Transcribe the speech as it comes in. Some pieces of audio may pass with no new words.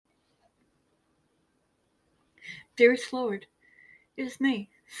Dearest Lord, it is me,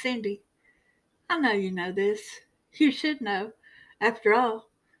 Cindy. I know you know this. You should know. After all,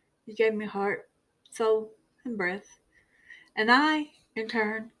 you gave me heart, soul, and breath. And I, in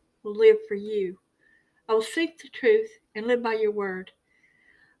turn, will live for you. I will seek the truth and live by your word.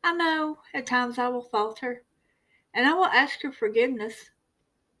 I know at times I will falter, and I will ask your forgiveness.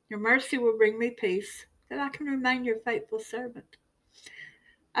 Your mercy will bring me peace, that I can remain your faithful servant.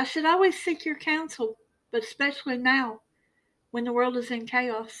 I should always seek your counsel, but especially now, when the world is in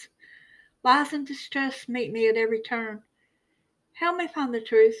chaos. Lies and distress meet me at every turn. Help me find the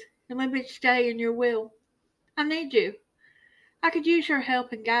truth and live each day in your will. I need you. I could use your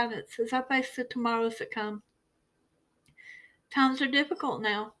help and guidance as I face the tomorrows that come. Times are difficult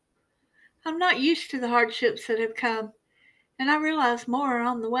now. I'm not used to the hardships that have come, and I realize more are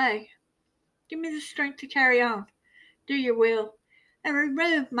on the way. Give me the strength to carry on, do your will, and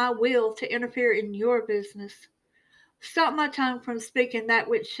remove my will to interfere in your business. Stop my tongue from speaking that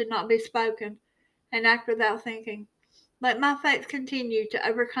which should not be spoken, and act without thinking. Let my faith continue to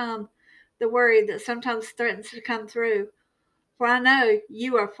overcome the worry that sometimes threatens to come through, for I know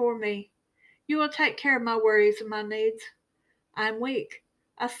you are for me. You will take care of my worries and my needs. I am weak.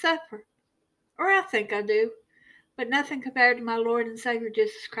 I suffer, or I think I do, but nothing compared to my Lord and Savior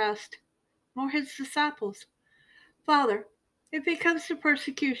Jesus Christ, nor his disciples. Father, if it comes to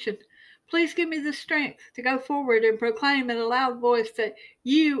persecution, please give me the strength to go forward and proclaim in a loud voice that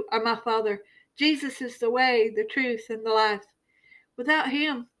you are my Father. Jesus is the way, the truth, and the life. Without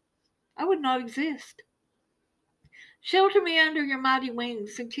him, I would not exist. Shelter me under your mighty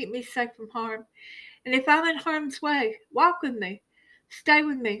wings and keep me safe from harm. And if I'm in harm's way, walk with me, stay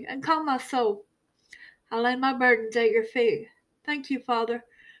with me, and calm my soul. I lay my burdens at your feet. Thank you, Father,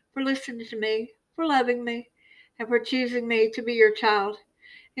 for listening to me, for loving me, and for choosing me to be your child.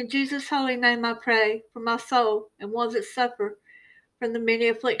 In Jesus' holy name I pray for my soul and ones that suffer from the many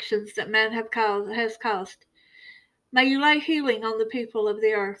afflictions that man has caused. May you lay healing on the people of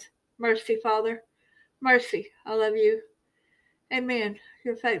the earth. Mercy, Father. Mercy. I love you. Amen.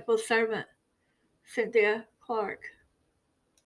 Your faithful servant, Cynthia Clark.